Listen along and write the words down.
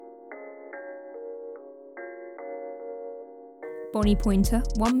Bonnie Pointer,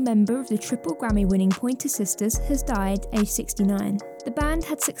 one member of the triple Grammy-winning Pointer Sisters, has died aged 69. The band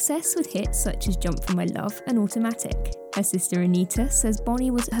had success with hits such as Jump For My Love and Automatic. Her sister Anita says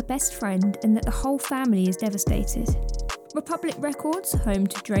Bonnie was her best friend and that the whole family is devastated. Republic Records, home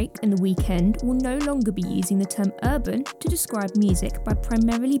to Drake and The Weeknd, will no longer be using the term urban to describe music by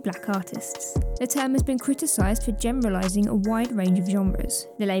primarily black artists. The term has been criticised for generalising a wide range of genres.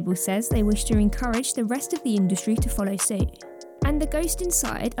 The label says they wish to encourage the rest of the industry to follow suit. And The Ghost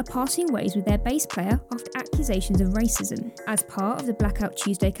Inside are parting ways with their bass player after accusations of racism. As part of the Blackout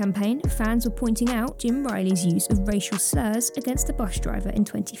Tuesday campaign, fans were pointing out Jim Riley's use of racial slurs against a bus driver in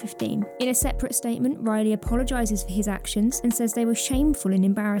 2015. In a separate statement, Riley apologises for his actions and says they were shameful and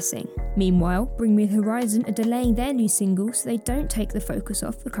embarrassing. Meanwhile, Bring Me the Horizon are delaying their new single so they don't take the focus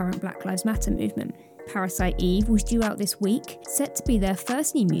off the current Black Lives Matter movement. Parasite Eve was due out this week, set to be their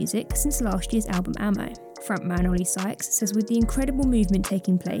first new music since last year's album Ammo. Frontman Ollie Sykes says with the incredible movement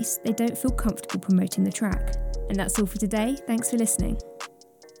taking place, they don't feel comfortable promoting the track. And that's all for today, thanks for listening.